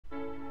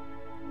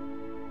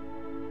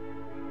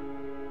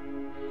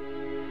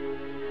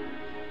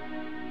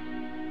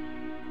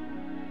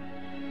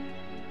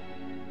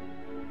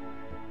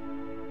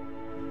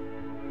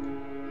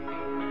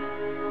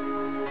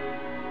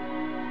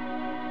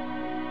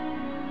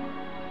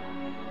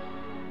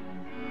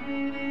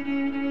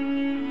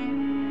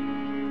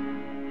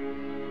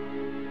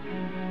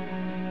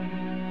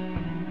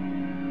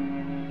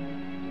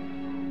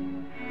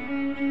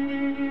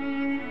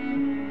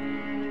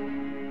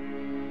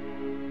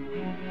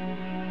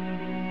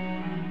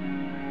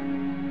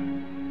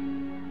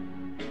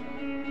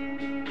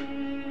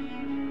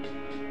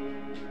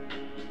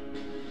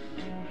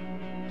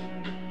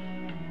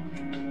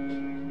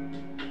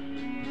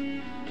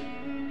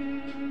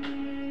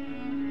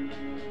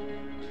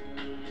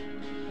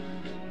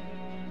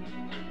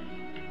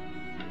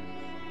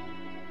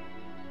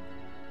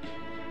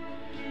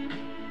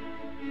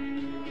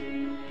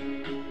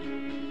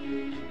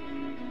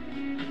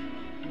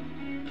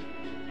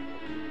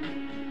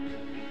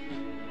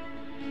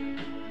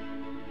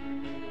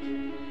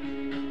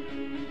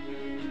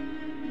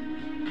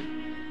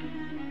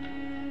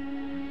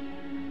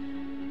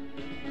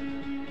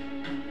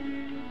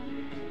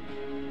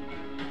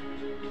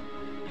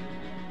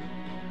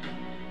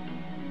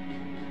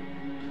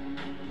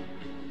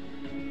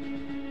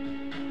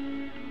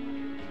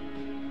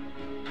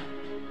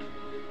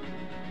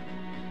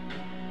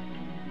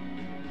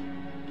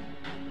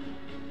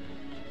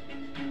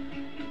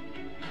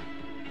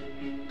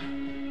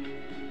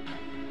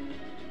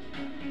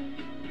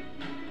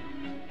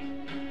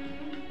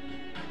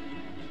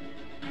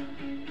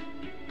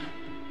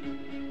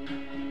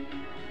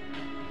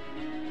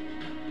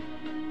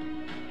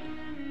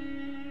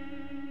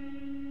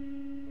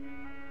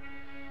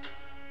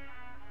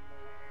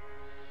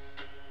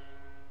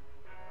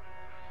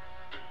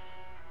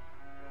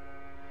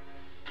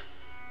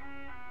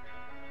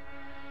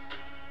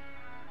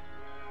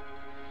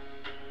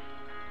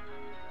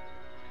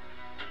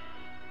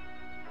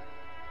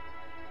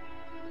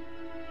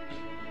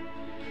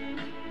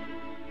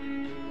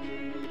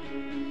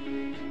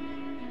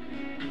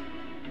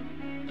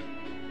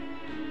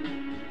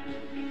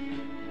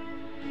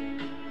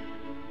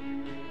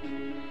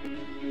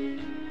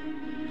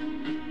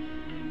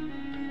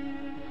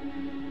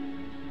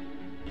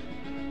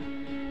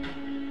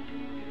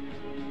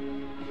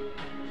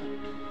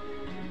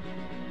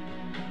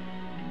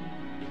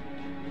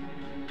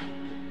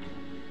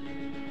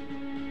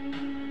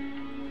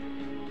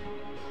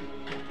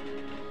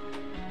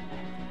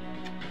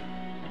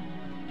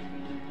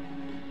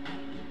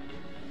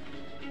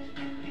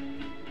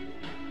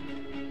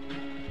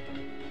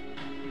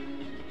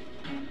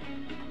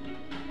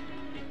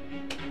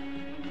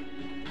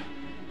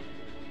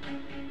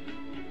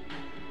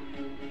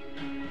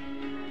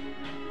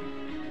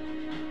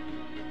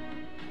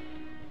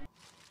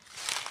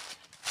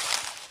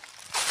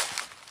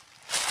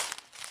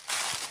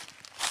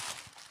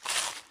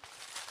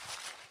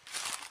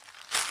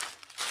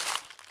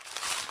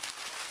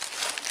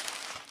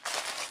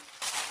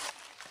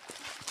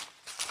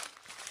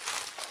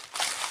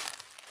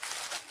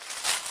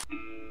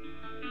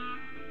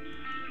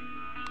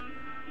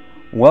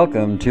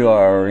Welcome to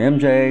our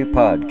MJ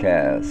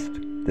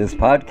podcast. This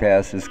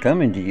podcast is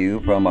coming to you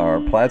from our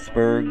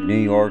Plattsburgh, New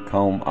York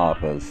home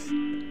office.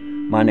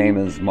 My name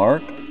is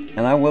Mark,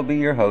 and I will be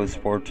your host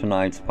for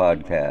tonight's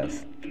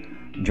podcast.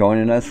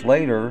 Joining us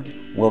later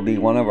will be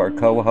one of our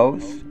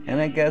co-hosts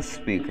and a guest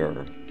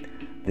speaker.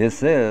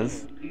 This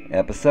is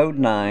Episode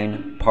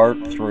 9,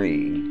 Part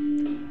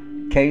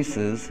 3,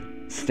 Cases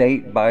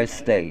State by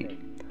State.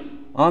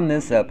 On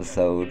this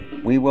episode,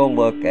 we will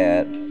look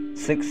at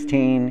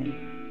 16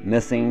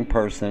 missing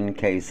person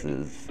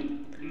cases.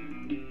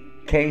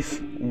 Case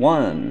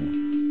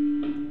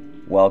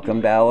 1.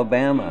 Welcome to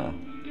Alabama.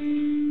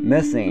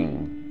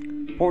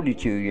 Missing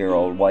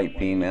 42-year-old white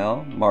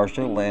female,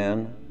 Marsha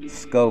Lynn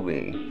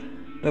Scobie.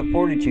 The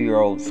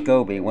 42-year-old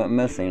Scobie went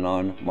missing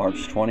on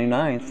March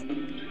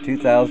 29,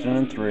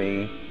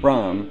 2003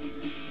 from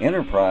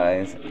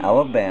Enterprise,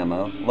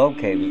 Alabama,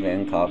 located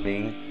in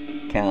Coffee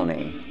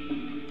County.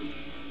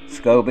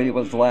 Scobie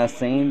was last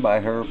seen by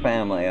her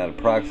family at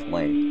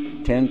approximately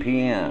 10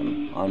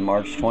 p.m. on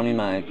March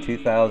 29,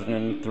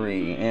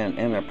 2003 in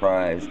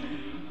Enterprise,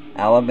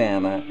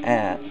 Alabama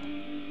at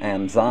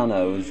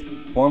Anzanos,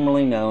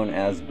 formerly known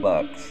as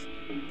Bouch.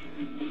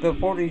 The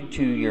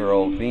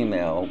 42-year-old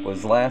female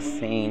was last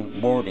seen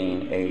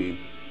boarding a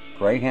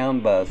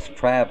Greyhound bus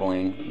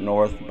traveling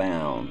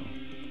northbound.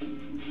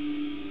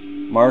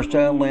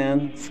 Marsha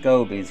Lynn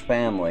Scobie's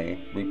family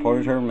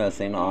reported her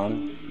missing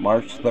on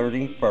March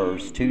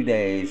 31st, 2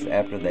 days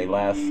after they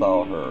last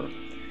saw her.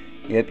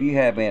 If you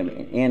have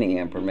any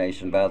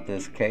information about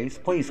this case,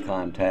 please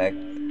contact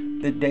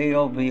the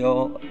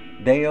Daleville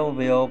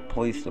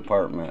Police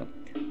Department.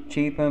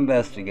 Chief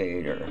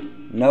Investigator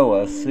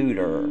Noah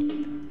Suter.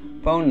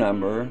 Phone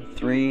number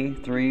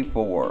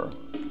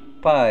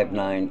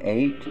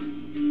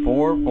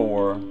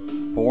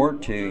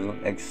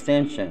 334-598-4442,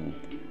 extension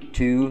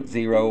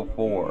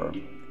 204.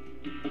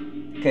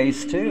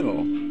 Case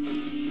 2.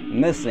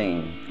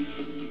 Missing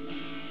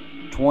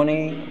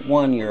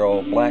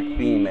 21-year-old black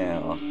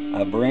female,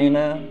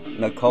 Abrina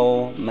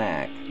Nicole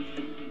Mack.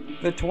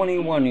 The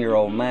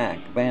 21-year-old Mack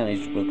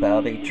vanished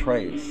without a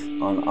trace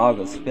on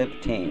August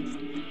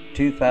 15,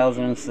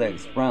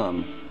 2006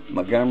 from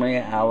Montgomery,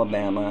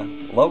 Alabama,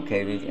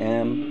 located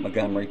in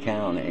Montgomery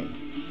County.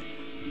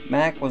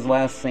 Mack was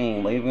last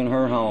seen leaving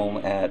her home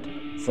at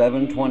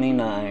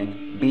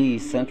 729 B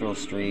Central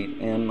Street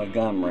in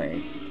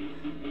Montgomery.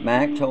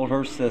 Mack told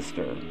her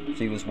sister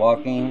she was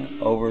walking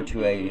over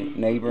to a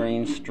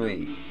neighboring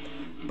street,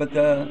 but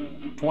the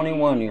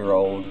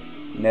 21-year-old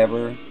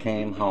never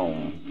came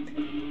home.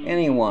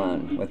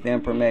 Anyone with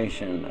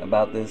information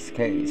about this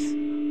case,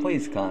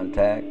 please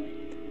contact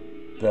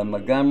the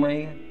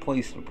Montgomery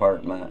Police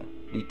Department,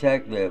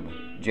 Detective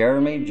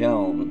Jeremy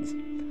Jones.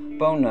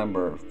 Phone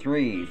number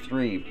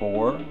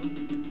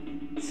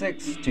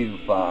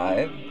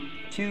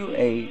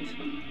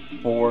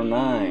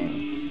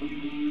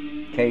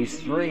 334-625-2849. Case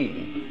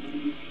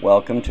 3.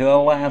 Welcome to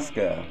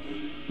Alaska.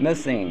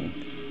 Missing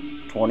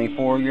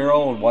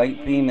 24-year-old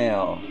white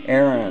female,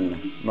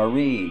 Erin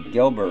Marie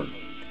Gilbert.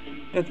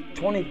 The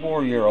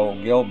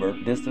 24-year-old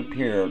Gilbert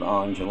disappeared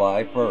on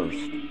July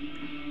 1st,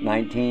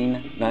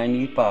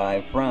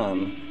 1995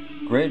 from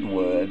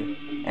Gridwood,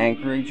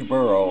 Anchorage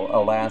Borough,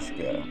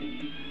 Alaska.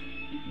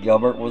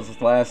 Gilbert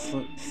was last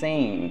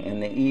seen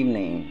in the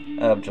evening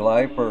of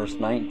July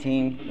 1st,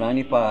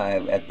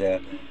 1995 at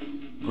the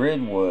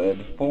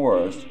Gridwood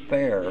Forest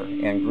Fair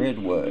in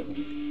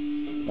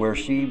Gridwood, where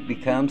she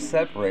becomes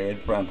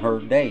separated from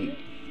her date.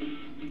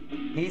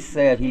 He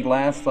said he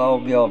last saw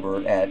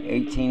Gilbert at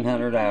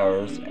 1800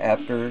 hours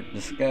after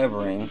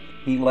discovering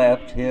he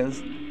left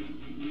his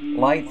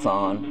lights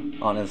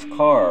on his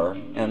car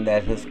and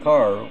that his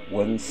car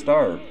wouldn't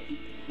start.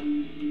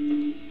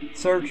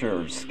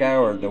 Searchers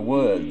scoured the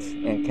woods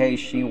in case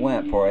she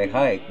went for a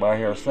hike by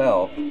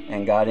herself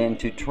and got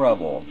into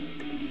trouble.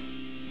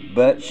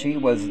 But she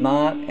was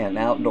not an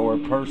outdoor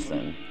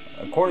person.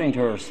 According to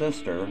her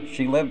sister,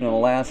 she lived in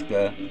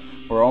Alaska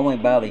for only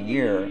about a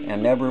year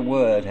and never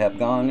would have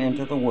gone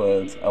into the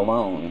woods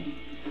alone.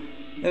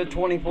 The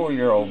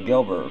 24-year-old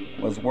Gilbert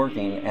was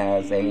working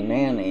as a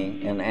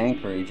nanny in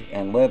Anchorage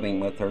and living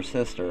with her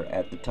sister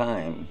at the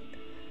time.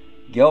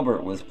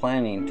 Gilbert was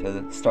planning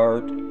to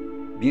start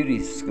beauty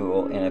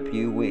school in a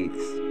few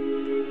weeks.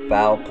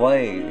 Foul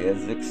play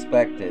is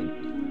expected.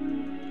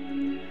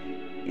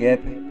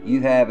 If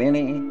you have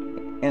any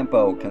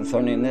info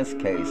concerning this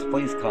case,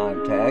 please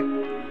contact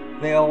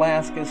the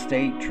Alaska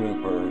State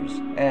Troopers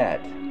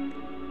at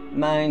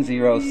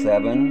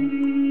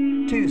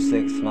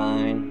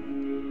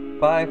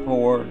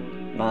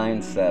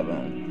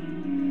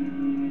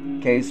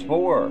 907-269-5497. Case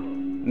 4.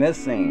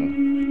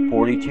 Missing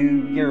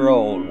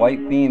 42-year-old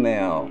white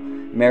female,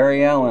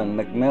 Mary Ellen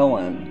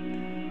McMillan.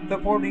 The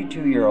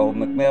 42-year-old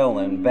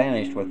McMillan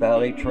vanished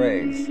without a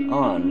trace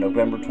on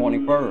November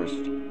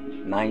 21st,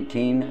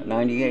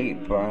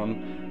 1998 from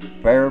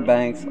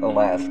Fairbanks,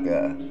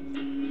 Alaska.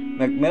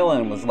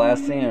 McMillan was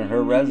last seen at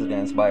her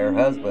residence by her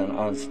husband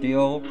on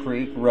Steel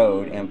Creek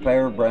Road in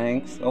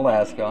Fairbanks,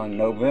 Alaska on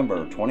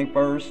November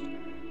 21st,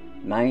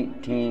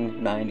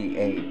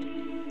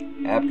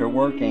 1998. After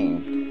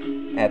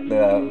working at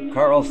the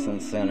Carlson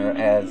Center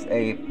as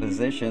a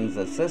physician's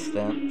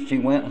assistant, she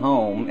went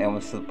home and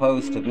was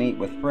supposed to meet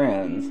with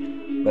friends,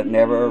 but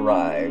never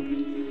arrived.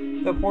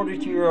 The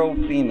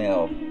 42-year-old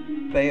female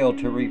failed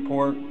to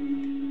report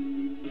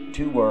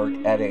to work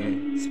at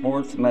a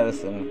sports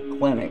medicine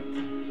clinic.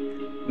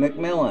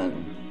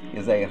 McMillan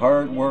is a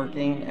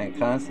hard-working and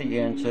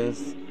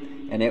conscientious,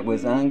 and it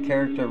was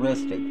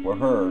uncharacteristic for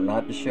her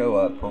not to show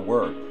up for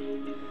work.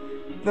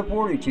 The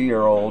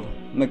 42-year-old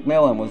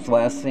McMillan was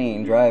last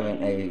seen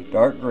driving a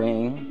dark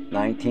green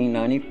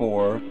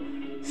 1994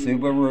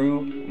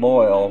 Subaru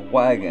Loyal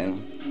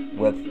wagon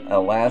with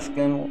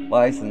Alaskan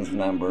license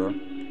number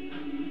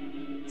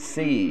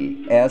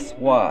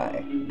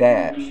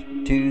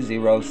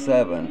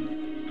CSY-207.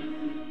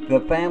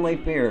 The family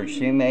feared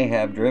she may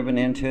have driven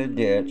into a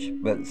ditch,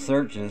 but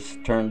searches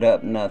turned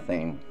up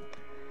nothing.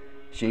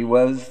 She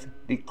was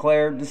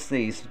declared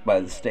deceased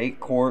by the state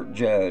court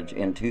judge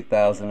in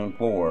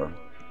 2004.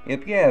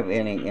 If you have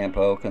any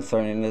info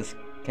concerning this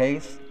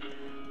case,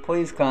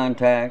 please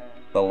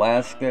contact the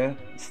Alaska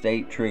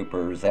State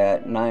Troopers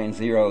at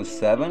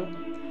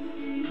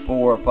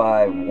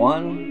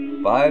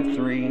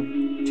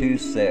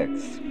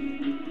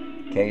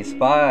 907-451-5326. Case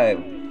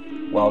 5.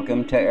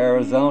 Welcome to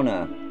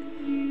Arizona.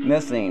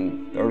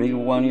 Missing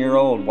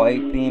 31-year-old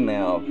white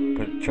female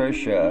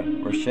Patricia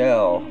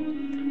Rochelle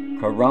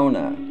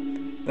Corona.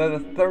 The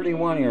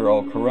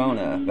 31-year-old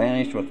Corona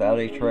vanished without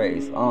a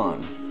trace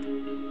on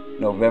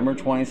November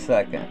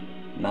 22nd,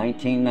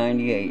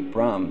 1998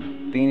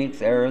 from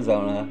Phoenix,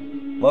 Arizona,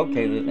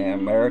 located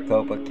in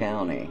Maricopa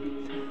County.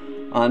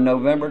 On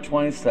November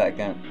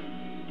 22nd,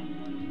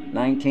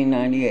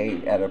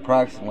 1998 at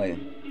approximately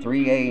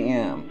 3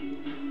 a.m.,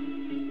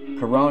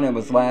 Corona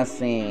was last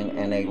seen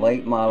in a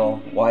late model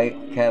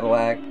white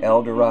Cadillac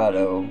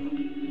Eldorado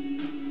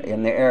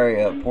in the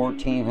area of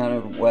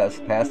 1400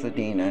 West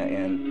Pasadena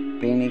in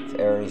Phoenix,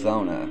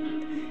 Arizona.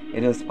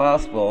 It is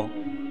possible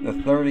the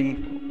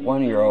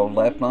 31-year-old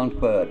left on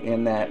foot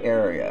in that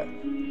area.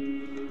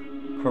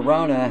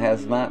 Corona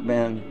has not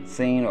been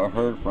seen or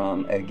heard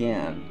from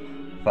again.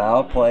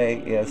 Foul play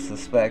is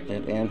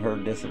suspected in her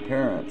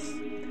disappearance.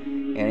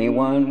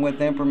 Anyone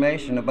with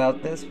information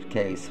about this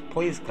case,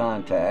 please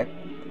contact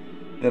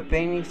the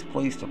Phoenix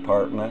Police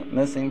Department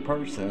Missing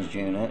Persons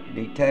Unit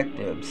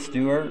Detective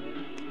Stuart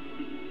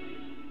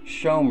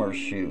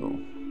Schomershoe,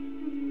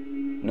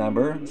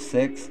 number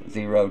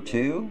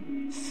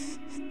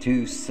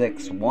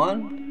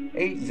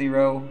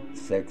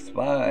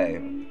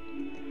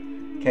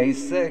 602-261-8065.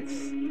 Case 6.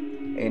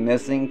 A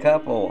missing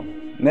couple.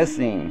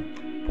 Missing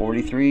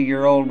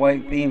 43-year-old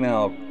white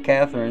female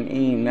Catherine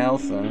E.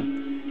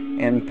 Nelson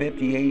and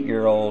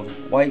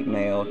 58-year-old white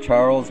male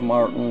Charles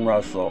Martin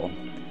Russell.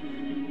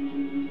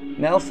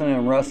 Nelson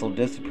and Russell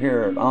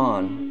disappeared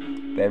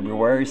on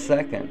February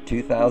 2nd,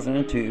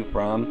 2002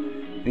 from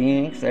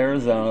Phoenix,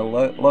 Arizona,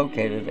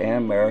 located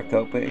in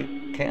Maricopa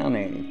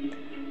County.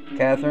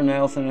 Catherine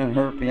Nelson and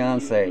her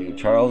fiancé,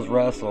 Charles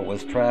Russell,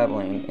 was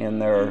traveling in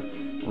their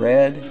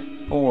red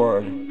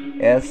Ford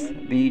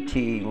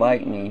SBT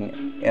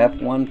Lightning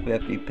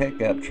F-150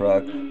 pickup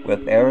truck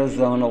with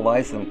Arizona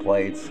license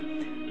plates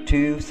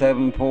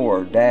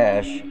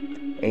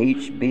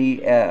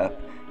 274-HBF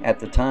at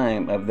the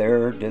time of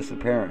their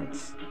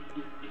disappearance.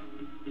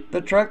 The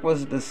truck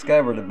was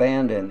discovered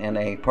abandoned in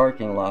a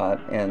parking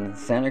lot in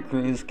Santa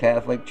Cruz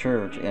Catholic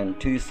Church in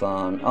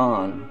Tucson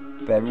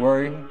on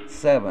February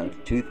 7,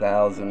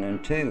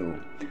 2002.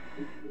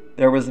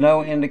 There was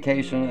no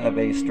indication of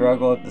a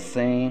struggle at the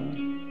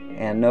scene,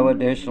 and no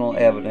additional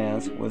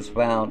evidence was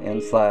found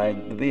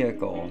inside the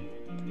vehicle.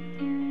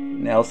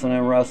 Nelson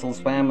and Russell's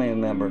family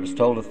members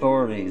told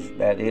authorities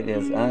that it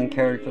is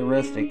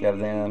uncharacteristic of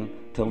them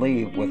to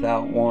leave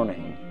without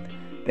warning.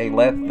 They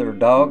left their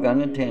dog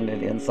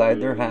unattended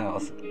inside their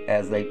house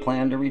as they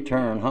planned to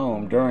return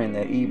home during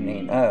the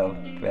evening of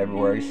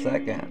February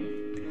 2nd.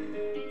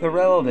 The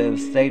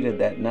relatives stated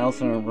that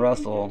Nelson and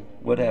Russell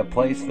would have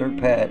placed their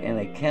pet in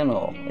a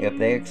kennel if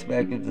they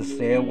expected to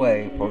stay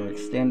away for an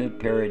extended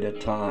period of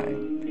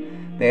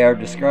time. They are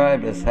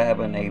described as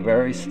having a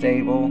very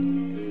stable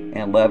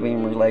and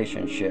loving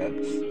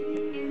relationships.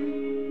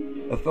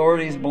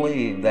 Authorities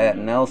believe that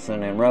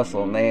Nelson and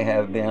Russell may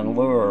have been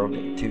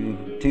lured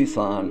to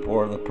Tucson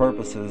for the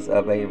purposes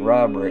of a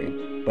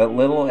robbery, but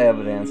little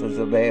evidence is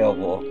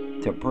available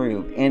to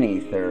prove any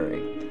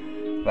theory.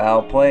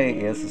 Foul play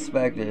is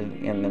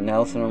suspected in the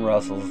Nelson and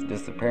Russell's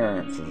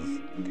disappearances.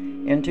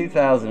 In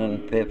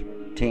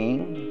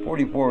 2015,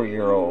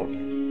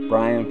 44-year-old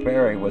Brian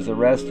Ferry was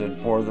arrested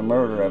for the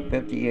murder of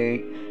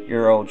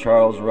 58-year-old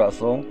Charles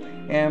Russell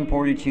and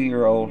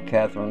 42-year-old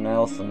Catherine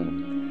Nelson.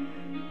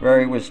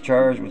 Ferry was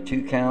charged with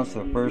 2 counts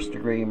of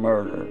first-degree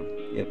murder.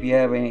 If you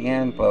have any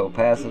info,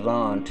 pass it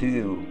on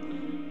to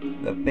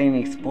the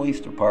Phoenix Police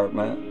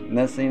Department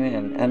Missing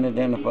and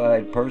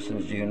Unidentified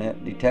Persons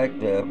Unit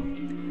Detective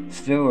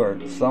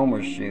Stuart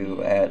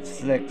Schomershoe at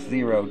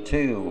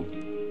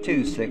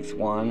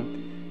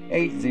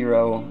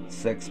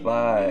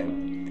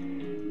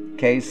 602-261-8065.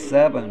 Case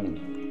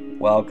 7.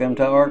 Welcome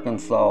to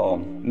Arkansas.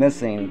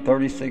 Missing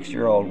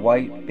 36-year-old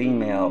white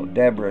female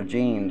Deborah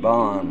Jean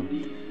Vaughn.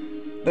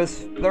 This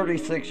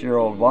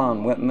 36-year-old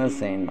Vaughn went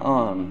missing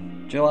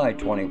on July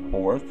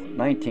 24th,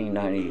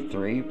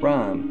 1993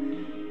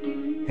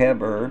 from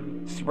Heber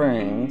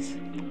Springs,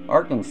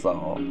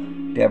 Arkansas.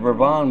 Deborah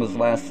Vaughn was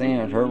last seen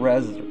at her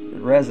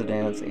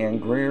residence in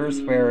Greers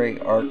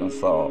Ferry,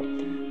 Arkansas.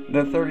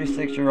 The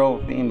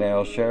 36-year-old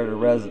female shared a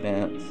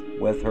residence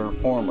with her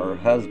former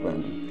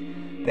husband.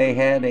 They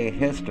had a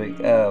history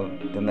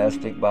of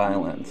domestic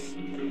violence.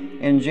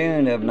 In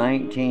June of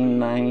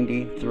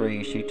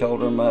 1993, she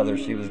told her mother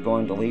she was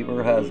going to leave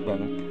her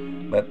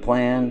husband, but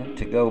planned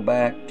to go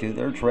back to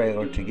their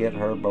trailer to get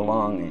her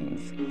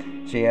belongings.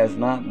 She has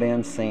not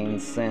been seen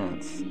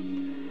since.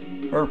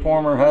 Her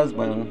former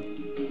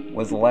husband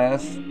was the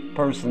last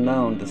person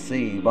known to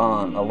see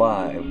Vaughn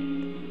alive.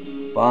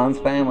 Vaughn's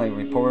family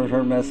reported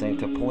her missing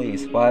to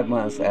police 5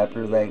 months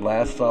after they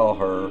last saw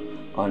her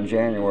on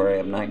January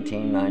of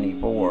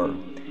 1994.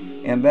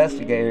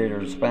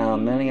 Investigators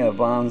found many of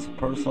Vaughn's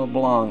personal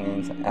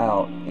belongings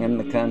out in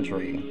the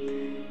country,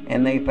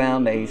 and they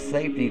found a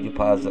safety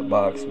deposit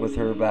box with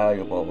her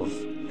valuables,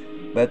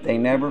 but they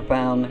never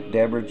found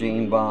Deborah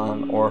Jean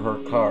Vaughn or her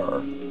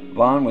car.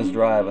 Vaughn was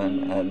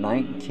driving a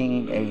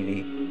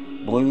 1980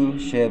 blue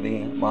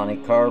Chevy Monte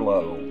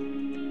Carlo.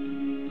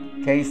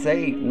 Case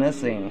 8.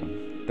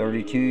 Missing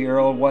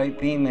 32-year-old white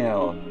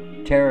female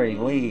Terry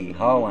Lee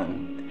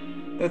Holland.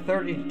 The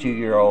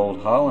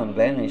 32-year-old Holland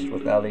vanished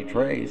without a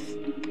trace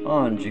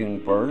on June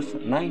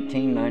 1st,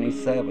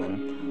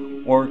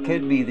 1997, or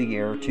could be the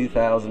year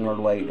 2000 or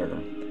later.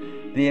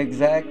 The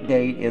exact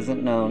date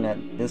isn't known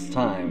at this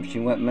time. She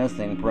went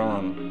missing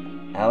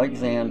from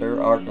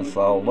Alexander,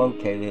 Arkansas,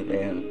 located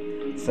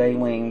in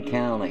Saline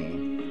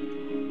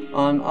County.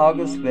 On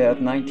August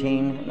 5th,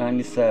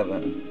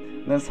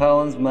 1997, Miss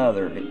Holland's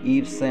mother,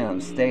 Eve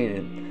Sims,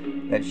 stated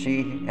that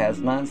she has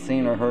not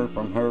seen or heard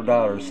from her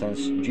daughter since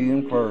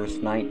June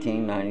 1st,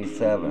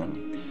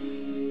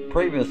 1997.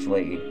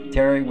 Previously,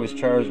 Terry was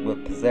charged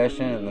with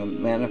possession and the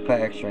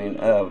manufacturing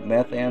of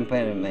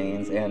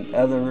methamphetamines and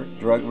other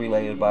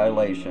drug-related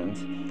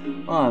violations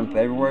on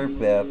February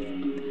 5th,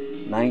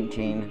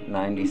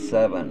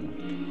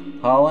 1997.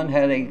 Holland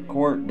had a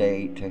court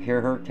date to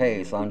hear her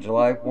case on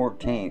July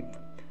 14th,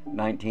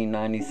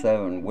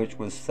 1997, which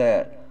was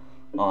set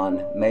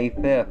on May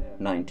 5th,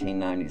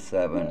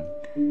 1997.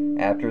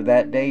 After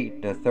that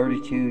date, the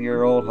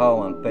 32-year-old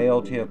Holland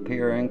failed to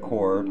appear in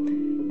court,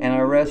 and an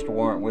arrest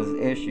warrant was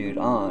issued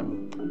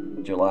on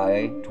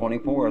July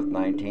 24th,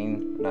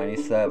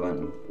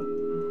 1997.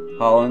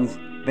 Holland's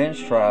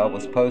bench trial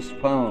was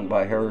postponed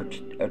by her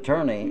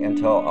attorney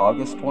until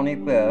August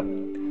 25th,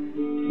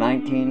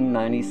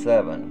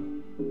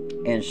 1997,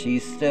 and she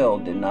still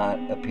did not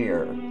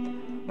appear.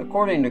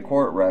 According to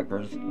court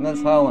records,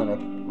 Ms.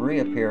 Holland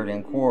reappeared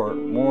in court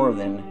more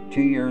than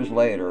 2 years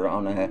later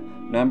on a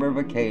number of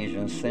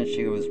occasions since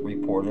she was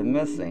reported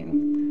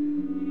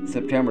missing.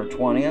 September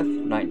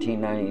 20th,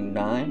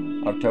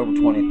 1999, October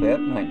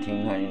 25th,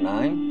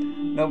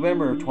 1999,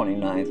 November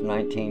 29th,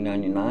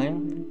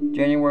 1999,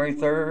 January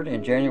 3rd,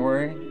 and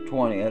January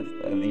 20th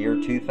of the year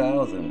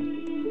 2000.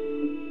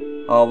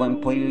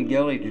 Holland pleaded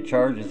guilty to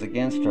charges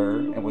against her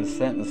and was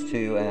sentenced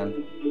to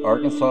an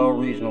Arkansas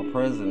Regional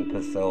Prison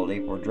Facility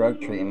for drug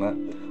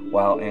treatment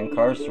while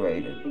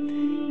incarcerated.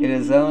 It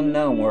is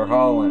unknown where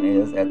Holland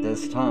is at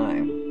this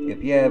time.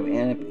 If you have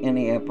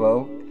any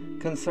info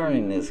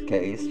concerning this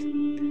case,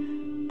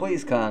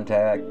 please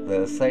contact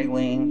the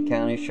Saline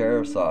County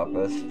Sheriff's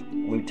Office,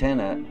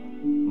 Lieutenant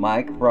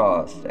Mike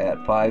Frost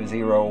at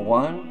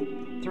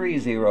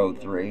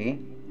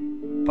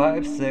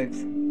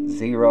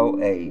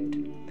 501-303-5608.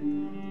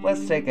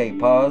 Let's take a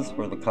pause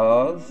for the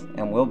cause,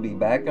 and we'll be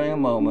back in a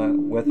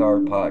moment with our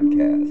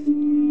podcast.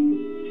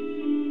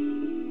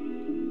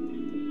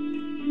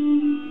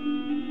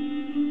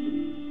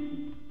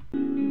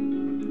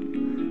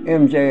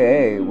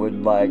 MJA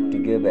would like to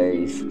give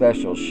a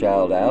special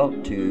shout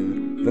out to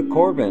the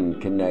Corbin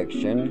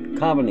Connection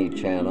comedy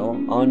channel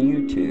on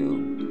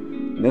YouTube.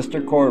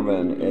 Mr.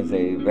 Corbin is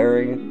a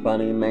very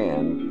funny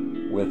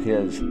man with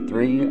his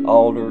 3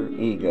 alter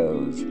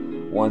egos.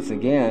 Once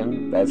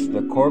again, that's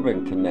the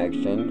Corbin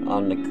Connection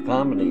on the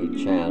comedy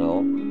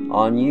channel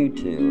on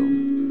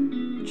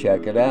YouTube.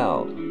 Check it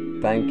out.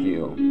 Thank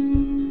you.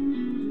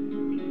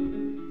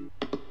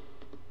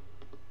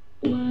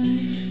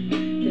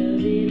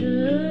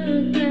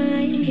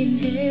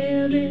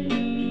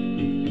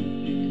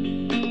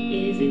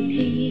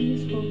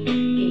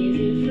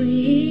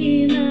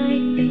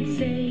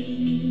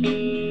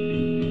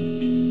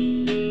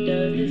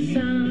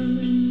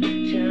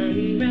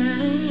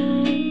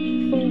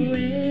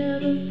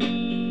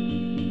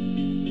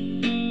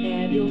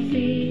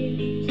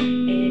 Fears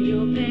and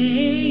your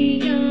pain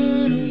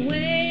gone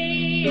away.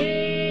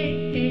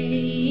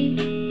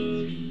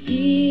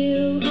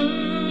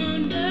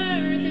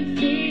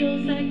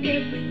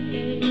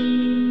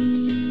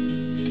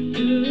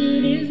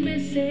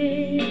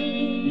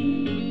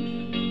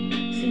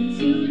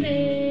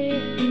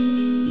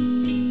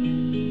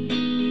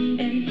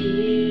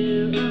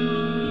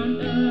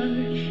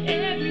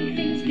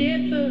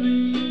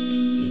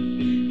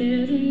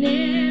 an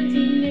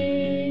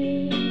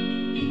emptiness.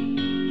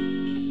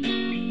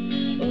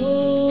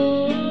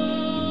 Oh,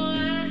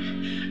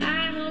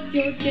 I hope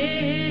you're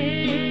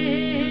dancing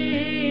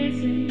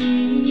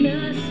in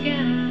the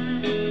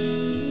sky,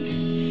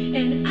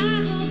 and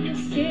I hope you're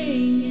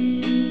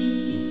singing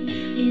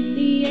in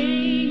the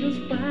angels'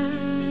 choir.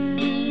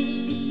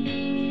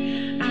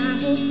 I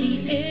hope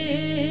the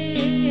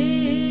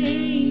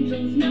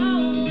angels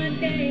know what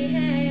they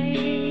have.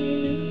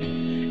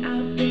 I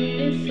bet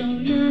it's so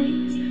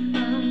nice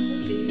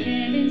up in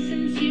heaven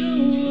since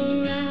you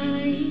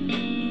arrived.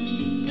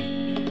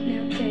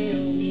 Now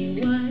tell me,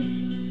 what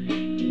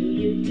do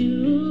you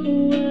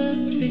do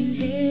up in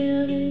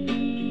heaven?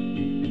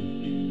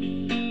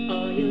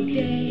 All your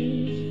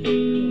days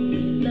filled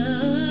with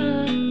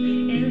love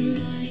and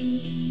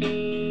light.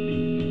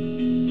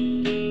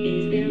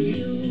 Is there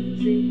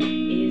music?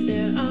 Is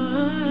there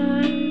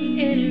art and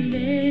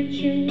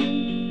invention?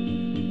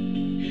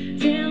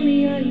 Tell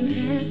me, are you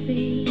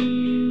happy?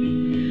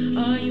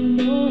 Are you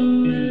more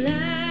alive?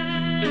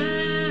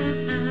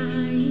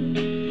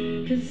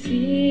 'Cause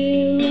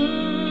here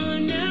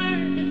on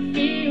earth it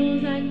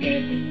feels like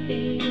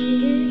everything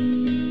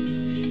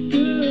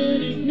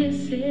good is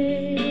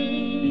missing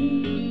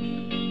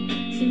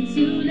since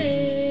you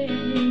left.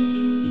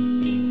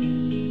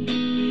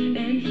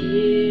 And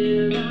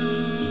here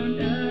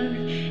on earth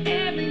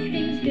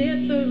everything's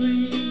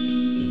different.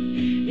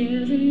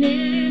 There's an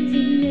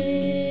emptiness.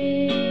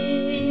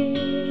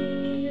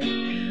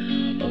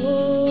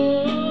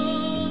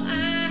 Oh,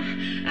 I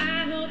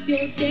hope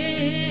you're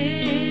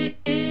dancing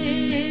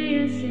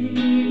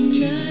in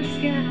the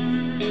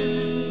sky,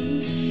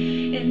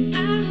 and I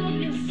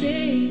hope you're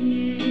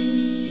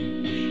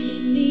singing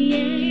in the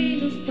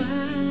angels'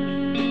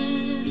 choir,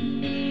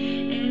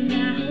 and I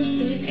hope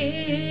the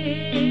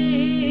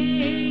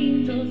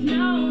angels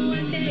know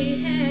what they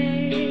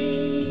have.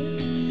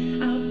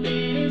 I'll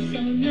bet it's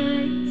so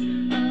nice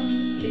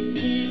up in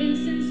heaven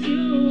since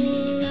you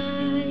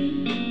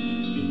arrived.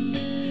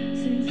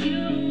 Since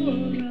you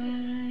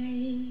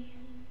arrived.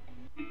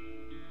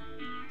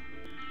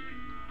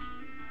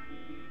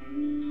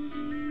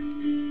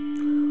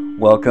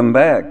 Welcome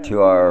back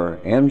to our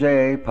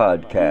MJA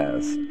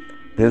podcast.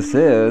 This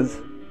is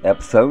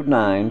episode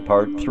 9,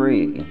 part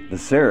 3, the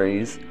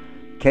series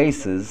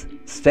Cases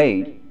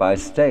State by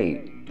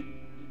State.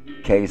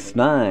 Case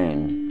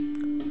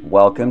 9,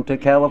 Welcome to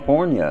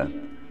California.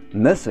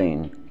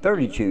 Missing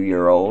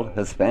 32-year-old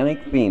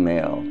Hispanic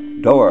female,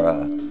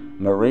 Dora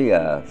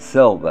Maria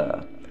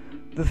Silva.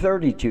 The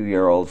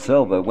 32-year-old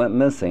Silva went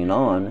missing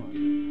on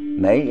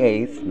May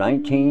 8,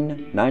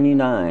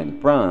 1999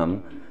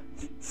 from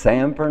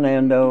San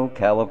Fernando,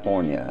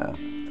 California.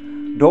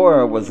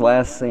 Dora was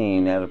last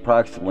seen at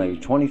approximately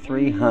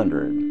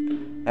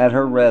 2300 at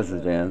her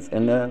residence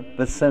in the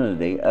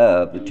vicinity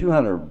of the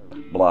 200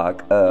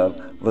 block of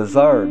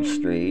Lazard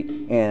Street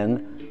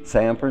in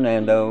San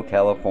Fernando,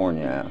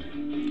 California.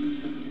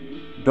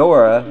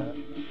 Dora,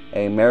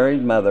 a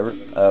married mother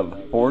of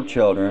 4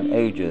 children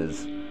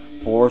ages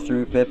 4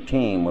 through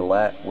 15,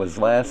 was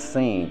last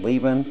seen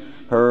leaving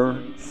her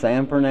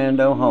San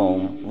Fernando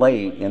home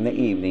late in the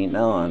evening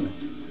on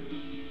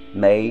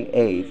May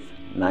 8,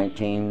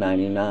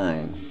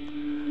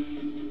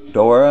 1999.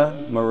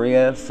 Dora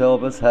Maria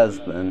Silva's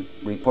husband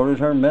reported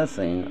her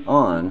missing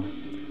on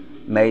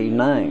May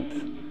 9,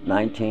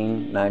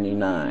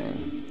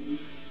 1999.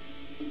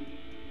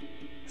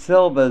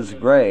 Silva's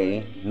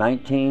gray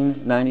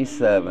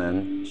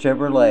 1997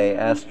 Chevrolet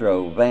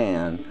Astro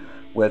van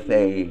with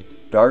a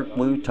dark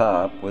blue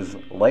top was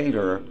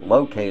later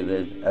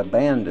located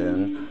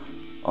abandoned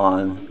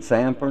on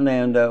San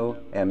Fernando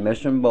and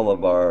Mission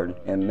Boulevard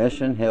in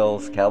Mission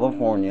Hills,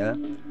 California,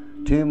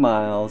 2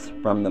 miles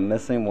from the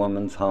missing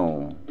woman's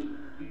home.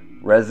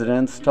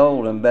 Residents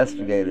told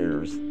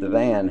investigators the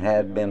van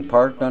had been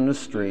parked on the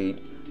street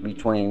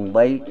between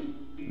late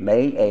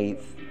May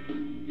 8th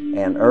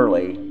and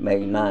early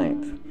May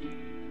 9th.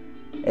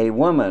 A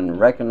woman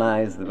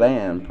recognized the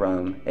van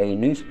from a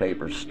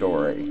newspaper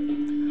story.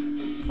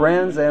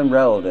 Friends and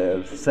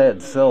relatives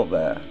said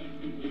Silva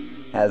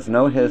has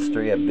no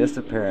history of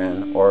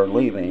disappearing or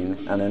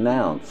leaving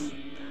unannounced.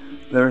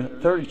 The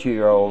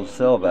 32-year-old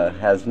Silva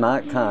has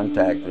not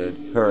contacted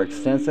her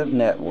extensive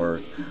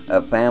network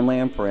of family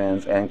and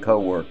friends and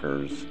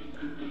co-workers.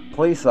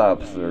 Police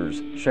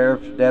officers,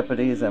 sheriff's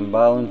deputies, and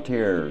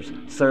volunteers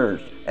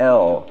searched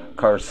El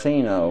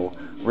Carcino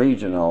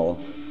Regional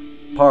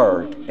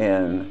Park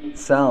in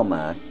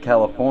Selma,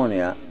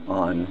 California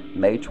on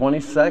May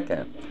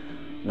 22,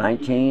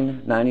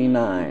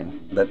 1999,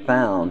 but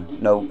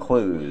found no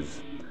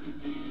clues.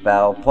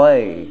 Foul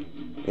play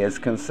is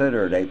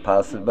considered a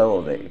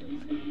possibility.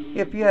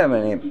 If you have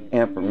any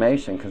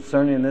information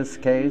concerning this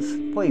case,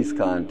 please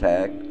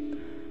contact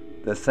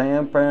the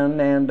San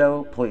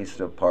Fernando Police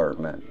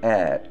Department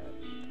at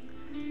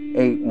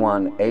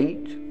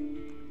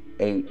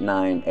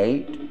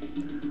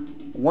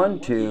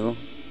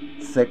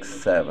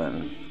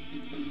 818-898-1267.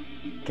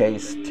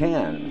 Case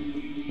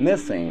 10,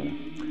 missing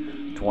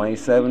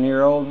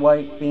 27-year-old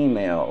white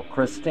female,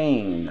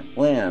 Christine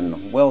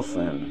Lynn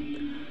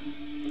Wilson.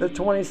 The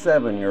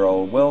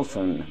 27-year-old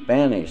Wilson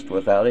vanished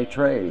without a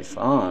trace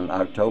on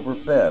October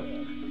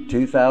 5th,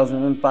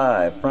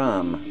 2005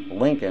 from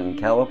Lincoln,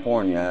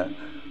 California,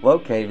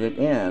 located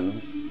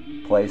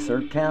in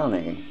Placer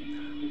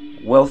County.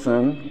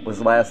 Wilson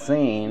was last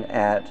seen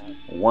at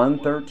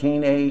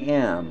 1:13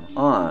 a.m.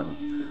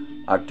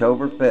 on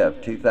October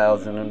 5th,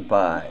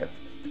 2005.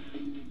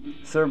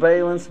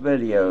 Surveillance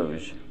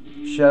videos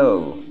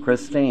show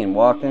Christine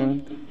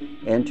walking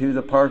into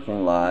the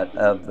parking lot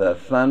of the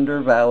Thunder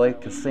Valley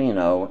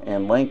Casino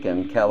in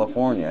Lincoln,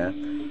 California,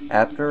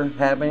 after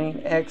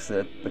having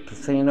exited the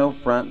casino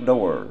front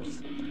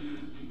doors.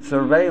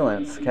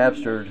 Surveillance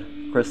captured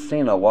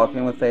Christina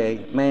walking with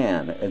a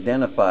man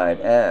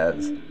identified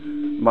as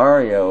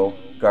Mario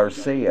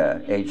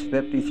Garcia, age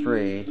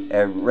 53,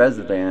 a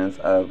resident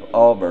of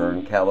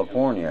Auburn,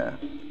 California.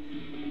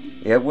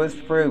 It was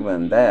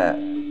proven that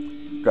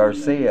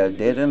Garcia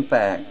did in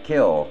fact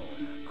kill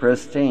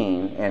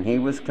Christine, and he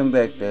was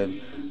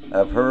convicted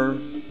of her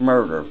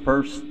murder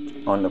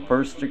on the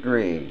first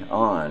degree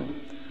on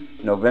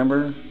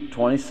November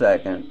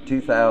 22,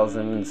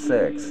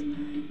 2006,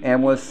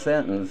 and was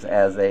sentenced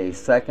as a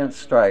second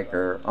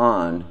striker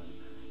on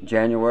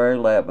January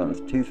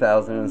 11,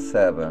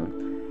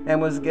 2007,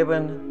 and was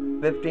given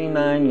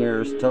 59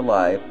 years to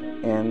life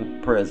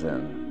in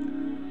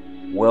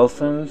prison.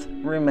 Wilson's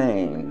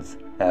remains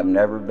have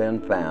never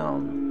been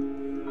found.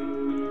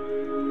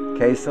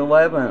 Case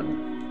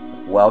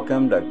 11.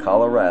 Welcome to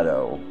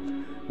Colorado.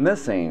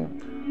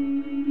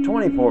 Missing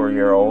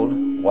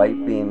 24-year-old white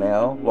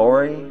female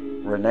Lori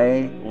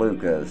Renee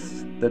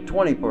Lucas. The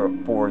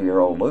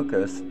 24-year-old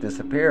Lucas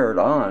disappeared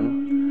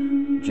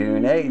on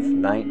June 8,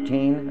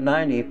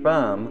 1990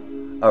 from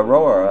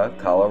Aurora,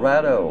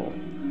 Colorado.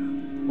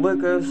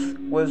 Lucas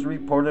was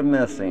reported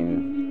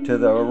missing to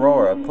the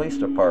Aurora Police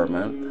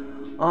Department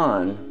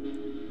on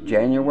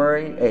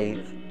January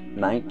 8,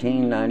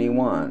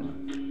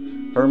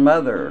 1991. Her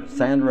mother,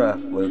 Sandra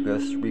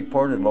Lucas,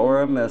 reported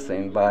Laura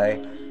missing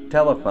by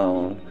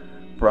telephone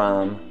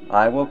from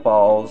Iowa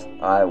Falls,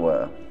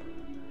 Iowa.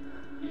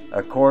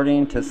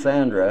 According to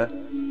Sandra,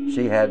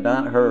 she had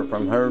not heard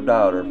from her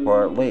daughter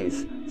for at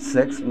least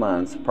 6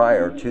 months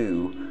prior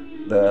to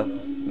the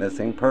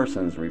missing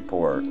persons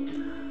report.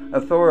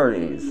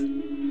 Authorities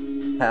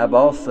have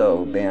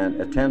also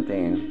been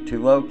attempting to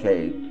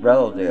locate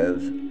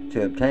relatives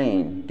to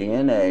obtain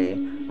DNA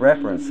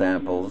reference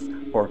samples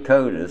for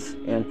CODIS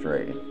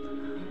entry.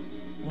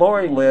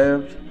 Lori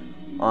lived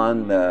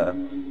on the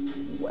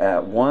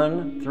at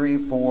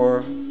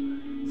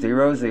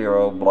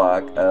 13400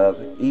 block of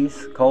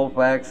East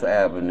Colfax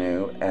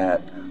Avenue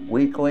at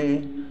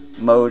Weekly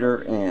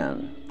Motor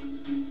Inn.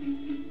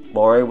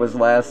 Lori was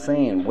last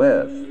seen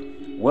with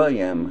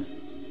William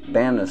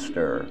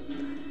Bannister,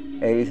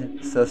 a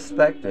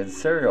suspected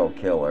serial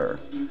killer.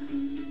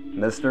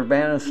 Mr.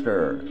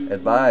 Bannister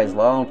advised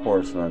law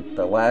enforcement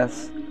the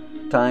last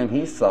time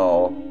he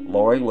saw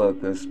Lori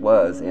Lucas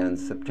was in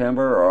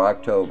September or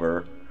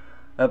October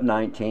of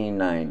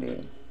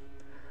 1990.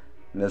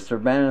 Mr.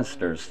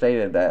 Bannister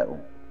stated that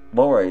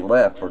Lori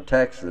left for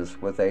Texas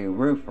with a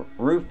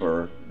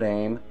roofer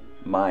named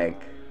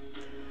Mike.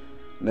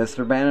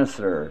 Mr.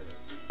 Bannister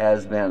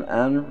has been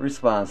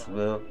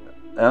unresponsive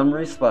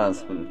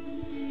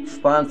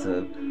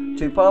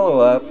to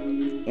follow-up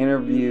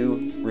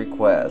interview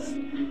requests.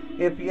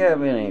 If you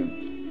have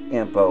any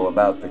info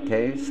about the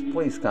case,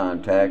 please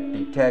contact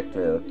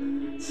Detective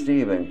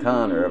Stephen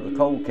Connor of the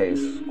Cold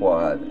Case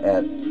Squad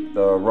at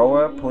the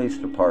Aurora Police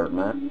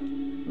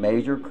Department,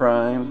 Major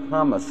Crime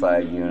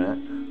Homicide Unit,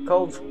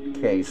 Cold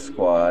Case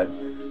Squad,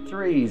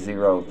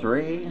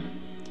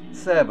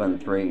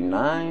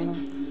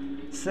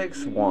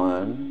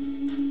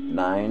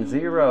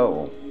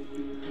 303-739-6190.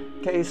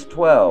 Case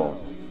 12.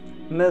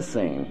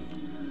 Missing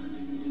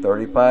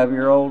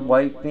 35-year-old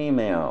white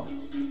female,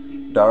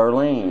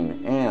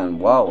 Darlene Ann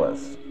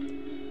Wallace.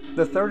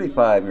 The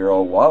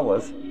 35-year-old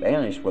Wallace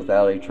vanished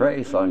without a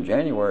trace on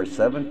January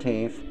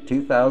 17,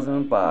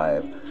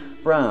 2005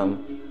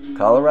 from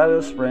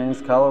Colorado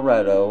Springs,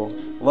 Colorado,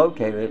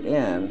 located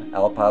in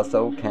El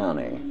Paso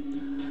County.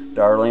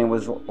 Darlene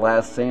was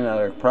last seen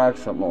at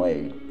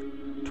approximately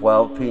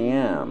 12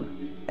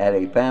 p.m. at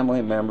a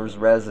family member's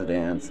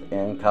residence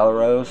in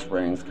Colorado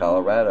Springs,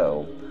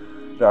 Colorado.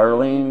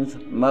 Darlene's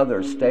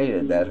mother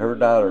stated that her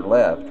daughter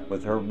left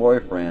with her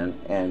boyfriend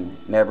and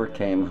never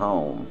came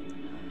home.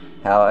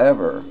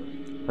 However,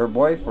 her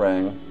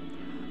boyfriend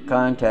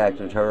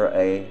contacted her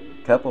a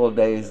couple of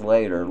days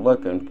later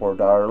looking for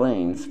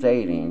Darlene,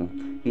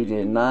 stating he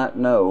did not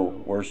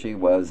know where she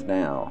was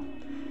now.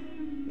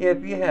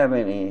 If you have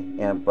any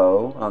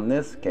info on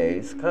this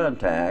case,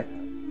 contact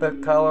the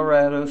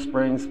Colorado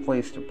Springs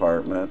Police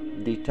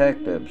Department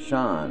Detective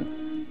Sean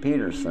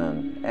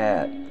Peterson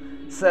at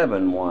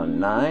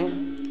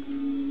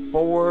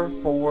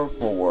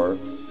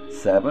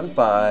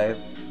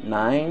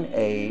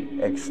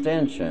 719-444-7598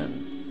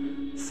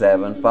 extension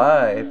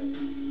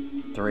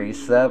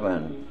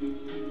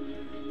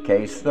 7537.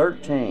 Case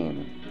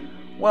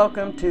 13.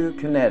 Welcome to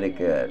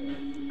Connecticut.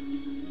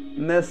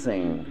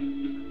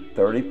 Missing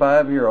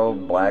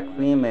 35-year-old black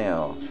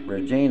female,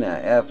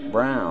 Regina F.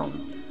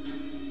 Brown.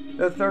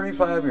 The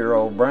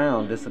 35-year-old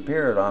Brown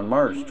disappeared on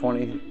March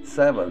 27,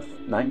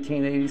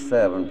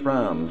 1987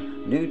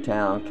 from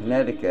Newtown,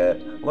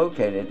 Connecticut,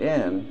 located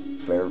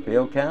in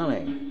Fairfield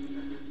County.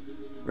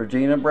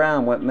 Regina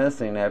Brown went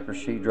missing after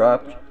she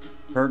dropped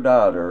her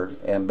daughter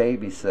and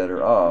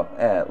babysitter off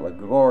at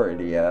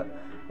LaGuardia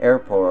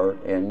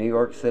Airport in New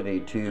York City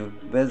to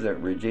visit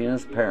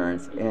Regina's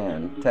parents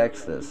in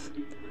Texas.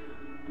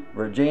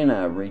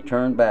 Regina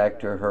returned back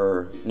to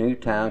her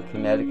Newtown,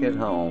 Connecticut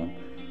home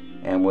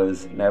and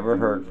was never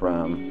heard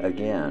from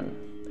again.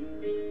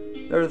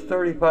 The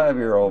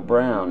 35-year-old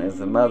Brown is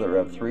the mother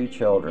of 3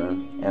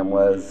 children and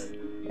was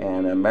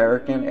an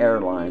American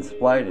Airlines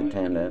flight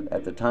attendant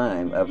at the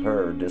time of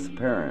her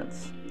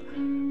disappearance.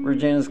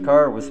 Regina's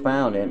car was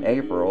found in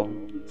April,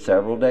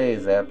 several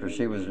days after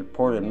she was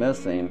reported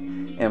missing,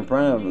 in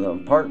front of an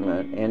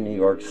apartment in New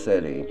York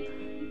City.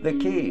 The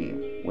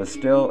key was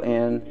still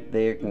in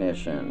the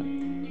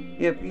ignition.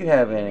 If you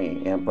have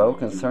any info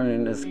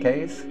concerning this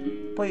case,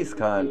 please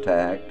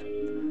contact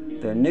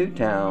the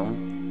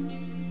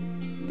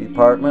Newtown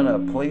Department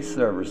of Police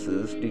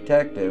Services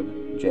Detective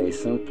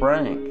Jason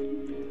Frank,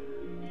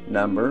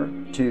 number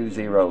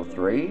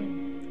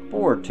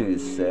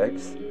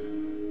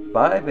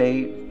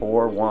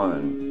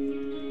 203-426-5841.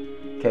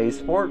 Case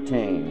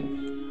 14.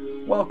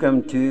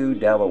 Welcome to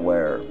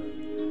Delaware.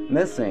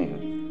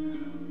 Missing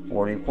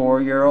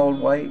 44-year-old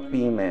white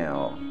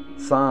female,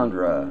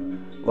 Sandra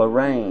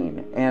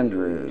Lorraine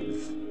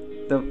Andrews.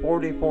 The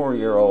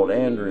 44-year-old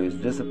Andrews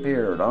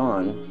disappeared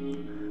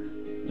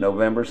on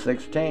November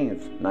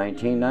 16,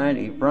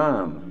 1990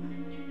 from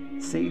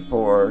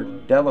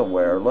Seaford,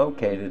 Delaware,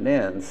 located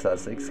in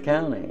Sussex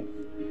County.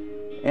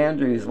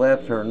 Andrews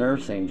left her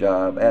nursing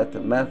job at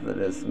the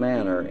Methodist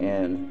Manor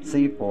in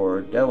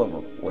Seaford,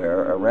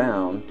 Delaware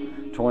around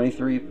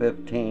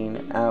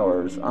 23:15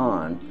 hours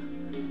on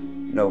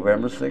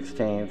November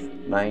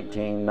 16,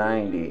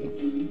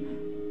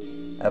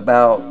 1990.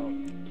 About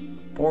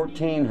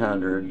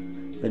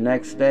 1400 the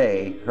next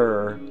day,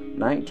 her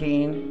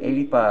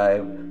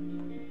 1985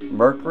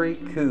 Mercury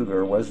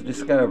Cougar was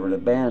discovered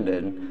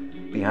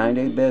abandoned behind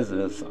a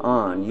business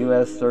on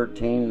US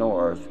 13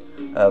 north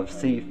of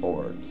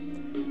Seaford.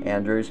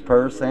 Andrew's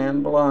purse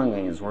and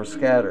belongings were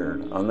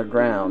scattered on the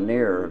ground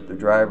near the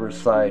driver's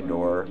side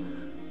door,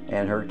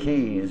 and her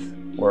keys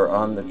were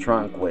on the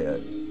trunk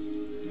lid.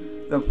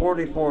 The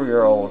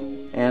 44-year-old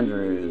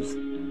Andrews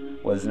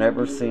was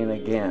never seen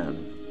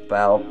again.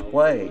 Foul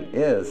play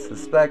is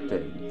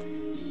suspected.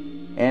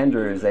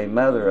 Andrews, a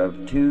mother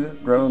of 2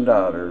 grown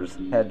daughters,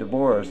 had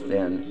divorced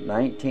in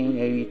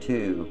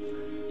 1982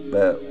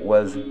 but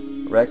was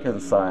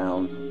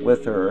reconciled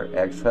with her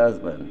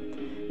ex-husband.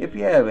 If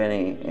you have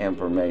any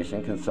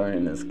information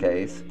concerning this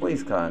case,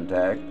 please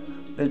contact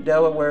the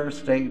Delaware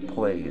State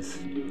Police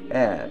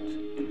at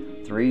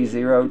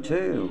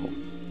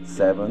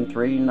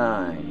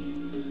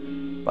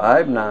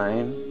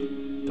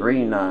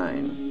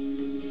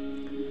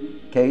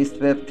 302-739-5939. Case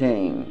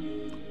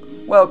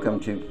 15. Welcome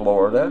to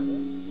Florida.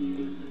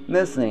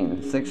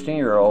 Missing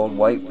 16-year-old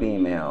white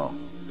female,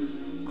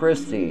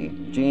 Christy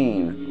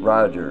Jean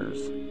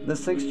Rogers. The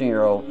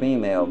 16-year-old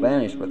female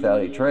vanished without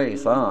a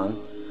trace on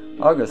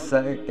August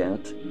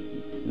 2nd,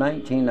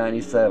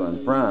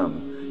 1997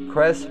 from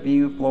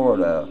Crestview,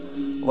 Florida,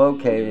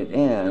 located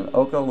in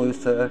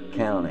Okaloosa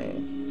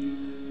County.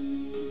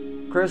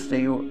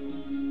 Christy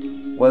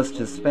was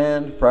to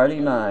spend Friday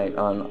night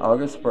on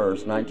August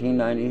 1st,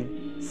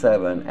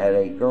 1997 at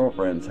a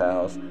girlfriend's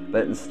house,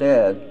 but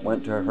instead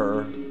went to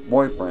her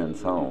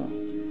boyfriend's home.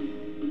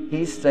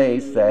 He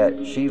states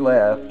that she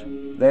left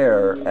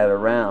there at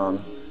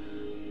around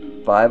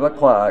 5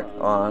 o'clock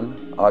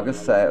on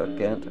August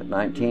 2nd,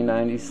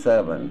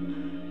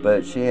 1997,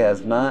 but she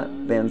has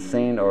not been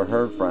seen or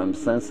heard from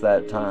since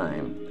that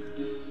time.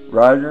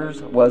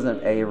 Rogers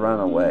wasn't a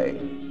runaway.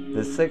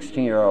 The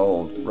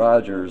 16-year-old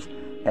Rogers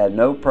had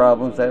no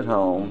problems at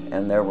home,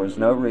 and there was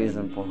no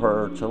reason for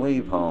her to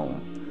leave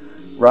home.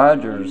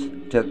 Rogers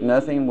took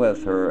nothing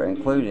with her,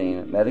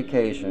 including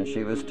medication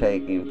she was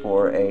taking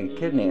for a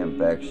kidney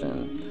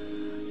infection.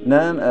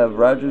 None of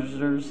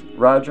Rogers'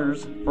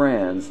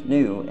 friends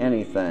knew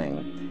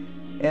anything.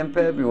 In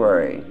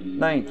February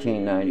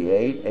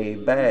 1998, a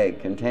bag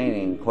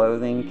containing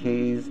clothing,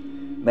 keys,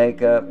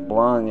 makeup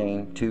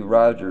belonging to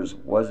Rogers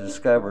was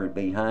discovered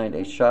behind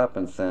a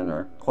shopping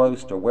center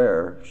close to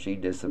where she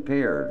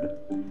disappeared.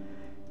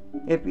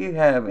 If you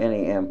have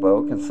any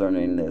info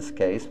concerning this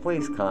case,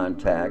 please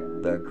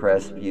contact the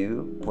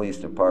Crestview Police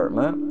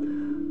Department,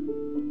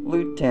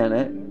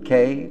 Lieutenant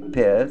K.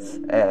 Pitts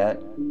at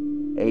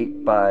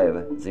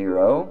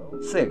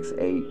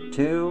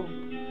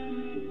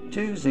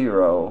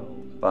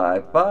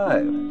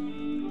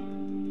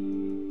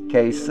 850-682-2055.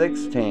 Case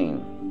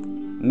 16.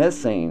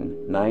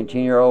 Missing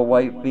 19-year-old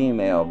white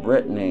female,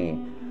 Brittany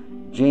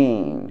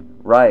Jean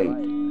Wright.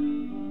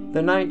 The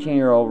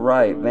 19-year-old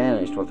Wright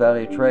vanished without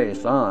a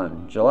trace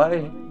on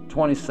July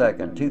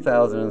 22,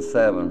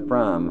 2007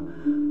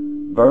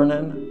 from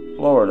Vernon,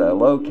 Florida,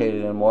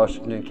 located in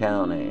Washington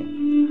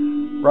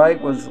County.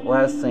 Wright was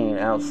last seen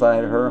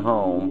outside her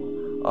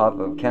home off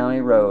of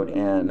County Road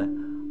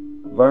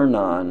in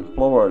Vernon,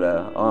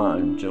 Florida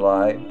on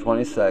July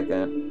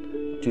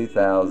 22,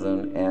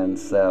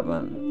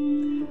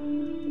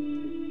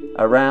 2007.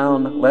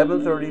 Around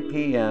 11:30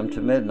 p.m. to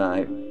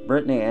midnight,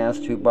 Brittany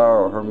asked to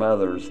borrow her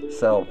mother's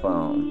cell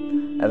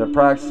phone. At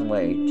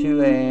approximately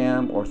 2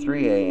 a.m. or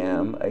 3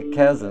 a.m., a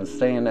cousin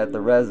staying at the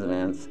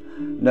residence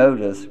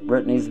noticed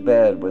Brittany's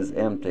bed was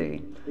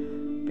empty.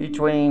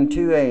 Between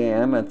 2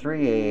 a.m. and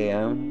 3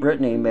 a.m.,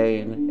 Brittany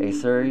made a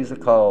series of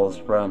calls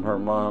from her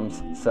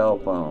mom's cell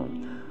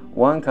phone.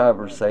 One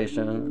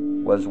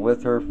conversation was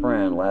with her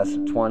friend,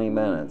 lasted 20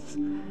 minutes.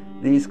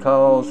 These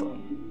calls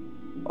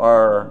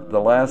are the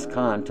last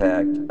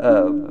contact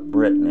of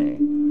Brittany.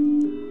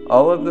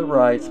 All of the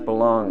Wright's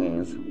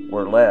belongings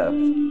were left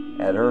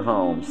at her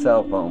home: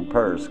 cell phone,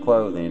 purse,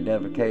 clothing,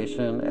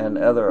 identification, and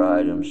other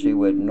items she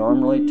would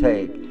normally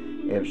take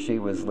if she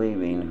was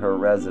leaving her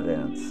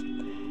residence.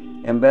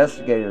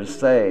 Investigators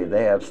say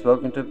they have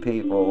spoken to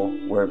people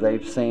where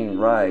they've seen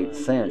Wright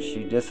since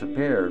she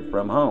disappeared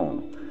from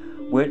home,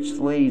 which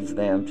leads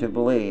them to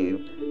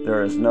believe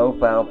there is no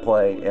foul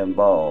play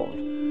involved.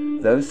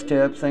 Those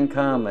tips and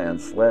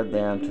comments led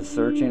them to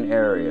searching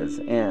areas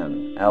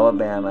in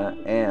Alabama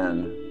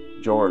and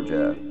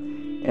Georgia.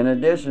 In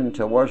addition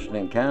to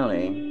Washington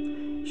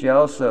County, she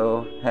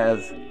also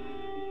has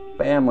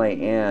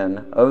family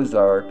in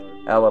Ozark,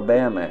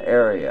 Alabama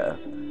area.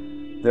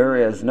 There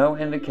is no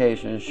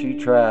indication she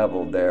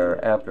traveled there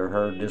after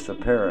her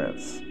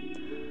disappearance.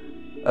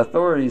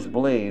 Authorities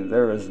believe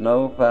there is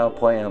no foul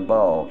play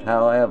involved.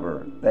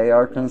 However, they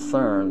are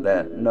concerned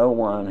that no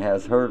one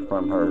has heard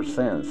from her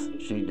since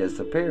she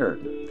disappeared.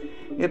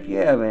 If you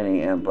have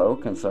any info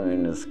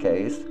concerning this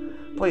case,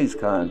 please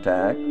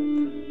contact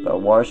the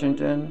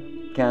Washington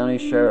County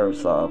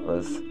Sheriff's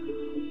Office,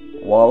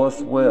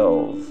 Wallace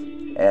Wills,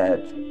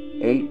 at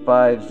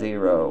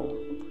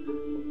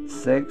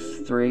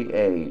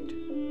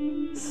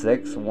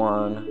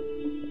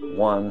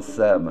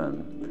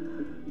 850-638-6117.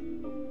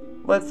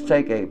 Let's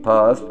take a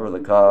pause for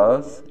the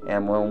cause,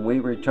 and when we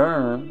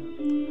return,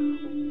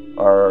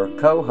 our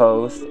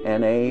co-host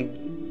and a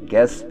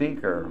guest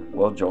speaker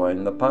will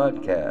join the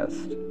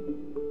podcast.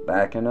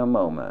 Back in a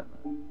moment.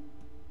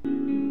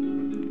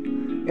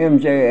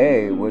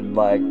 MJA would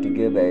like to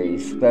give a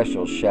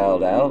special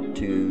shout out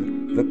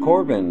to the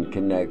Corbin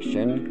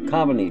Connection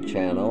comedy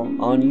channel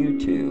on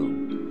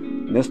YouTube.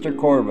 Mr.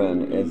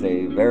 Corbin is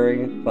a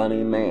very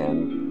funny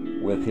man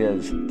with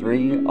his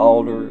 3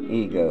 alter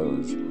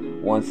egos.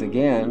 Once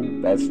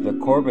again, that's the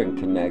Corbin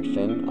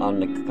Connection on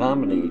the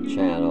comedy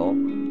channel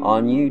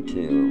on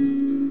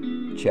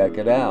YouTube. Check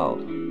it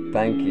out.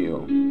 Thank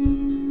you.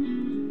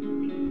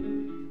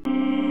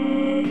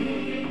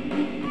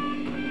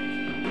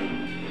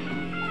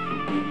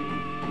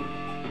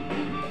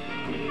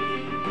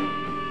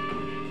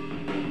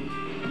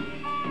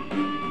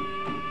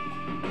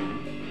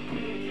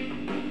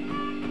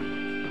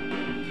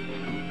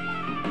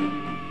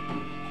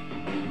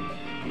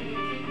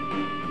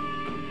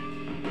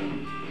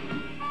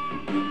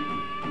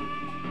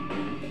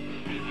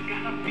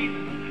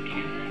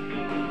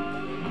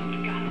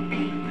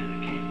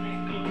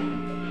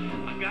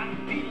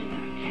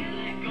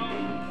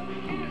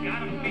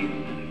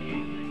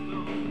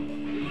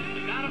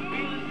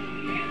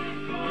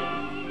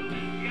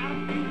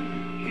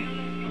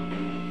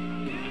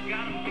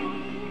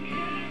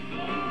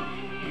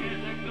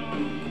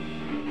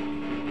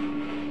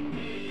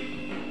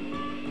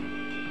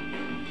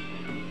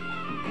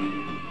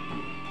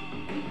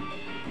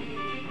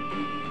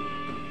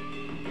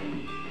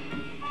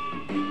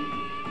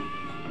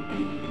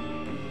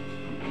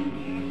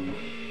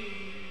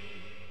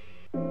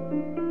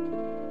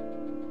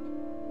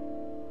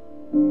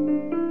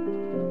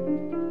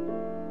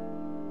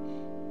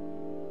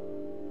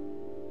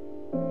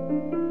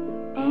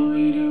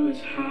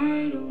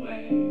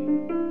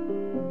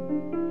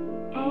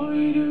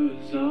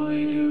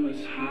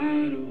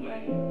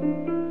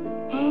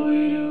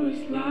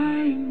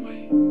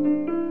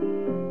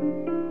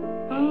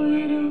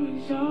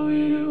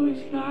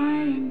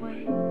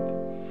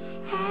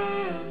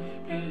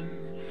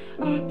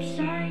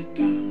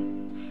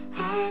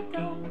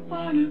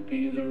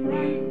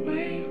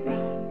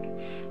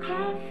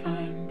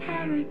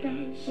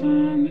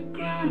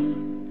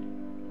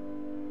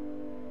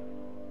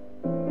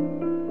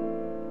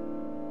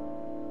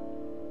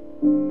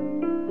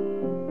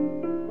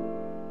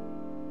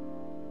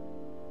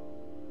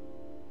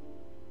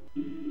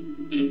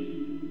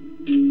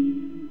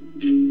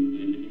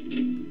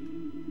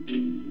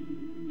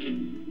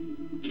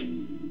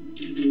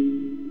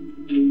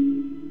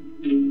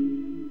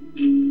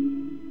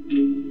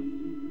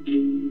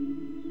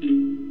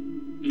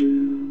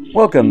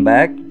 Welcome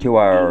back to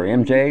our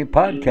MJ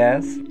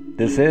podcast.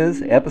 This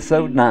is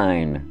episode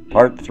 9,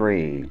 part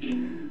 3.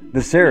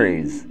 The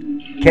series,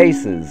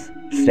 Cases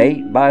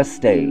state by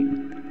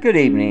state. Good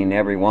evening,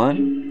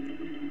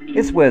 everyone.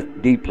 It's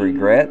with deep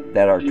regret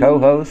that our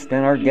co-host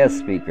and our guest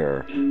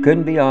speaker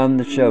couldn't be on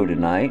the show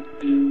tonight.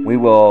 We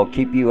will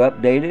keep you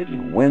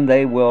updated when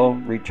they will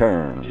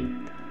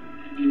return.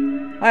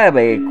 I have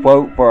a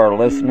quote for our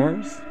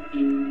listeners.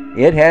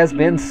 It has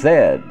been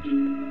said,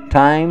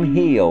 "Time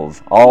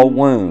heals all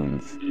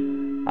wounds."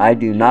 I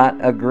do not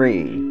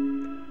agree.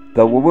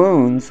 The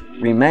wounds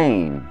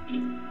remain.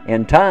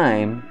 In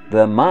time,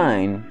 the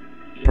mind,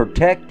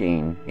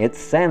 protecting its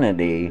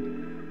sanity,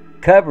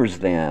 covers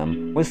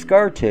them with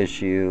scar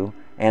tissue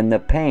and the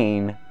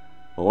pain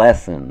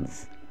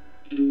lessens.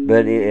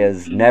 But it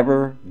is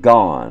never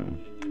gone.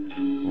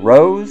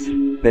 Rose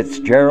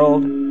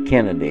Fitzgerald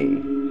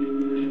Kennedy.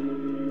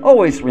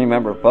 Always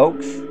remember,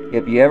 folks,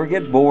 if you ever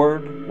get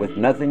bored with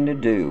nothing to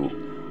do,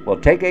 well,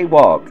 take a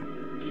walk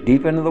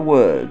deep into the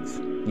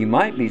woods. You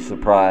might be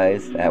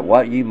surprised at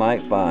what you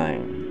might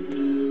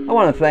find. I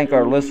want to thank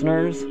our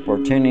listeners for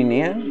tuning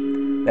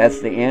in.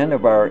 That's the end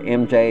of our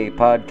MJ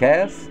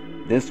podcast.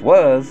 This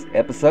was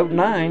episode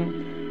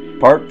 9,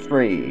 part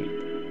 3.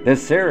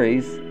 This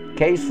series,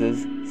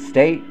 Cases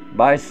State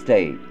by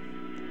State.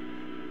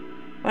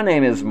 My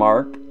name is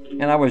Mark,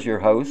 and I was your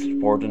host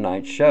for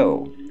tonight's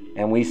show.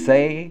 And we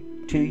say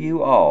to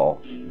you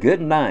all,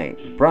 good night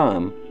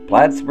from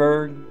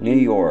Plattsburgh, New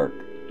York.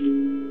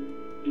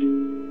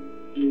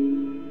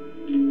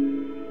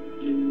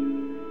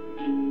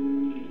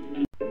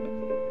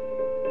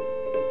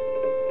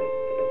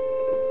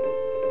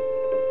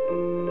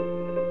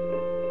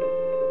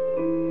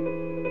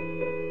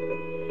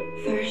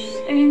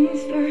 First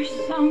things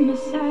first, I'ma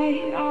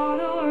say all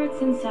the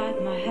words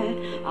inside my head.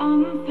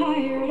 I'm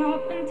fired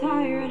up and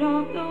tired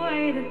of the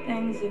way that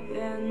things have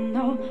been.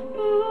 Oh,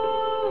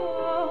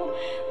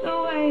 the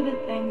way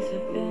that things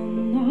have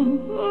been.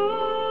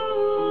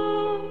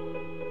 Oh,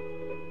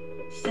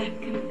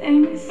 second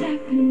thing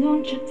second,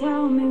 don't you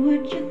tell me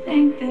what you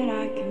think that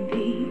I can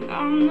be.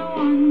 I'm the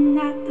one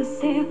at the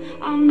sail,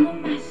 I'm the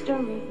master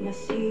of my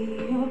sea.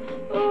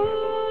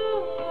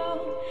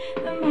 Oh,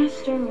 the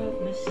master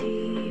of my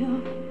sea.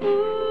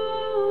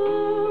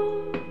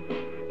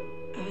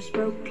 I was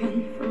broken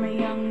from a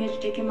young age,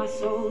 taking my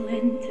soul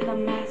into the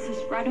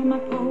masses, writing my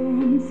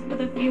poems for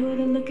the few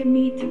that look at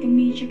me, taking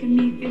me, shaking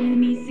me, feeling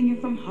me, singing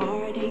from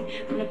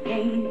heartache, from the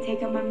pain,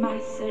 taking my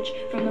message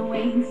from the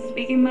veins,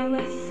 speaking my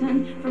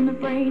lesson from the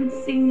brain,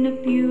 seeing the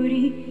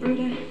beauty through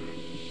the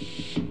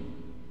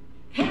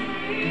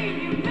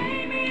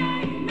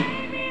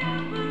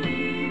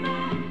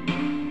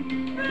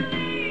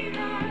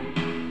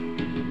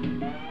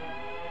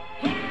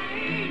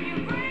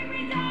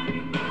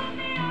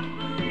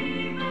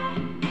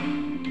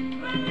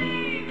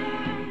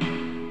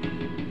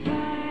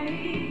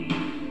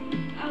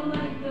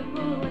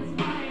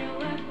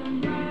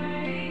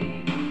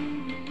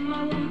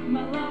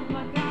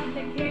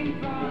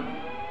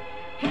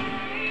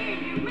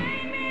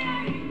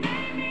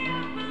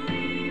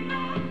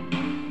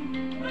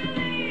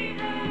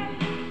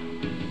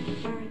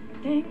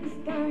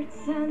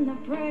and a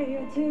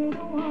prayer to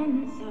the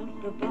ones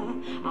up above.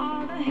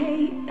 All the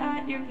hate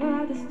that your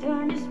brothers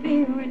turn your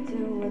spirit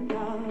to a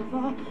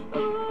dove.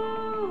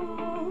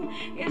 Oh,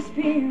 your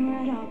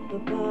spirit up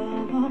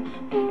above.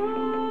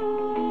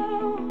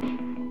 Oh,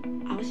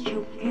 I was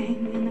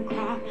choking in the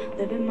crowd,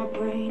 living my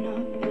brain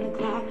up in the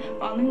cloud,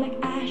 falling like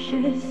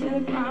ashes to the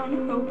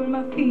ground, hoping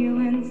my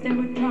feelings they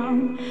would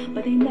drown.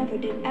 But they never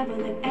did, ever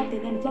let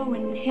everything flow,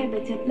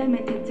 inhibited,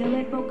 limited, till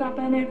it broke up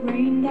and it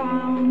rained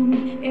down.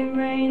 It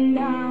rained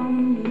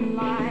down.